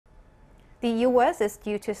The U.S. is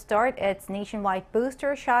due to start its nationwide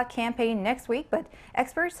booster shot campaign next week, but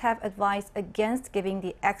experts have advised against giving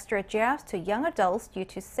the extra jabs to young adults due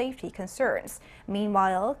to safety concerns.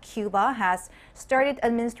 Meanwhile, Cuba has started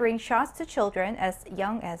administering shots to children as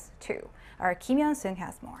young as 2. Our Kim Yeon-seung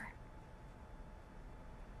has more.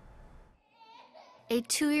 A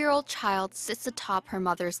 2-year-old child sits atop her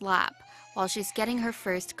mother's lap while she's getting her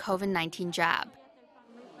first COVID-19 jab.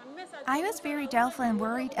 I was very doubtful and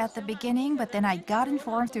worried at the beginning, but then I got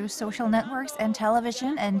informed through social networks and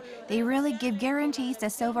television, and they really give guarantees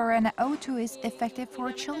that Soberana O2 is effective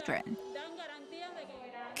for children.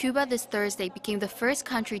 Cuba this Thursday became the first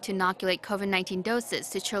country to inoculate COVID-19 doses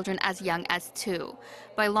to children as young as 2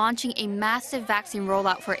 by launching a massive vaccine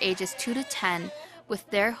rollout for ages 2 to 10 with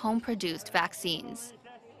their home-produced vaccines.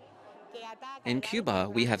 In Cuba,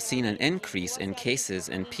 we have seen an increase in cases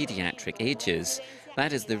in pediatric ages.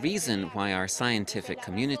 That is the reason why our scientific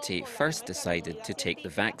community first decided to take the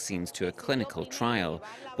vaccines to a clinical trial,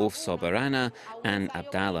 both Soberana and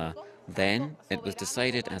Abdala. Then it was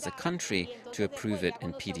decided as a country to approve it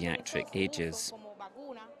in pediatric ages.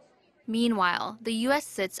 Meanwhile, the U.S.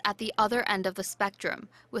 sits at the other end of the spectrum,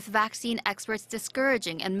 with vaccine experts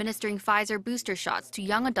discouraging administering Pfizer booster shots to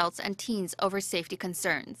young adults and teens over safety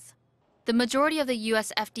concerns. The majority of the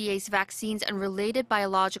U.S. FDA's Vaccines and Related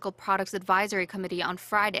Biological Products Advisory Committee on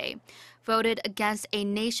Friday voted against a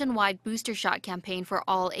nationwide booster shot campaign for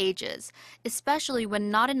all ages, especially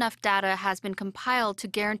when not enough data has been compiled to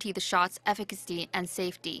guarantee the shot's efficacy and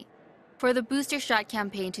safety. For the booster shot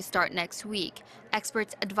campaign to start next week,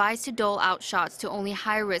 experts advise to dole out shots to only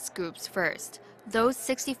high-risk groups first, those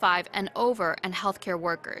 65 and over and healthcare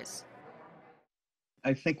workers.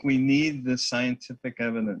 I think we need the scientific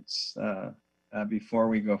evidence before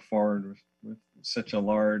we go forward with such a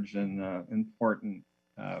large and important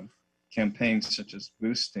campaign such as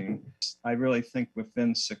boosting. I really think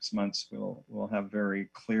within 6 months we'll have very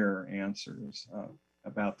clear answers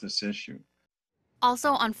about this issue. Also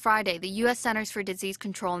on Friday, the U.S. Centers for Disease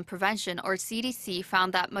Control and Prevention, or CDC,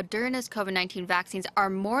 found that Moderna's COVID-19 vaccines are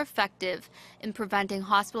more effective in preventing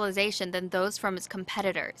hospitalization than those from its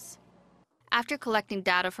competitors. After collecting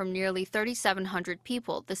data from nearly 3,700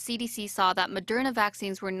 people, the CDC saw that Moderna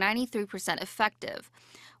vaccines were 93% effective,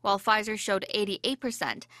 while Pfizer showed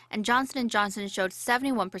 88% and Johnson & Johnson showed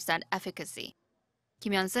 71% efficacy.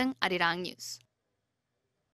 Kim Yeon-seung, Arirang News.